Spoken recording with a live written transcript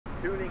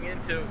tuning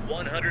into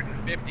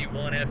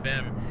 151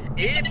 FM.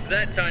 It's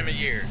that time of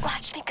year.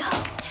 Watch me go.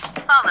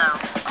 Follow.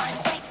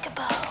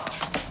 Unbreakable.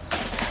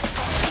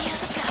 So feel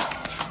the flow.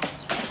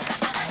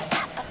 I'm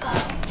unstoppable.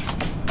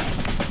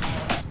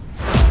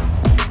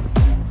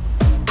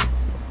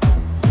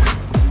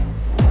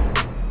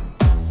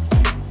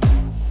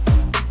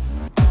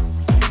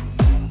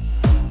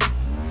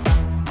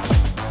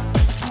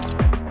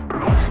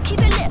 Keep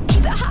it lit,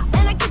 keep it hot,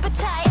 and I keep it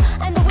tight.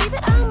 And the way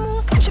that I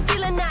move, got you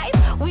feeling nice.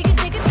 We can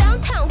take it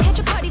downtown, catch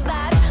a party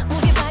vibe.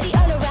 Move your body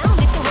all around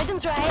if the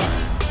rhythm's right.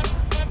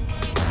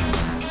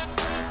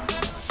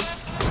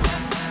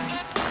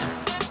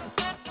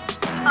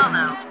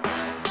 Follow.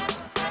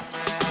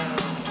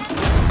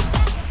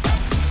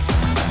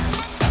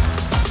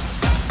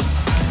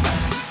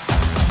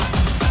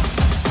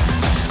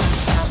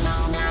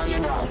 Now you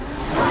know.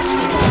 Watch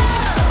me go.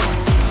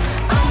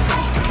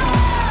 Unbreakable.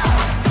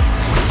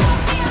 So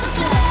feel the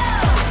flow.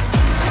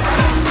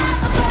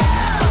 Unstoppable.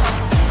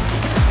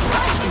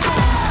 Watch me go.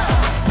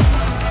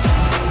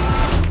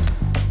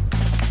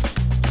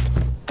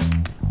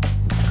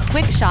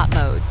 Quick shot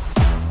modes.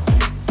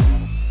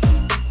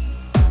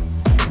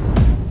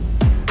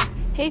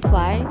 Hey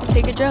fly,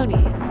 take a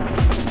droney.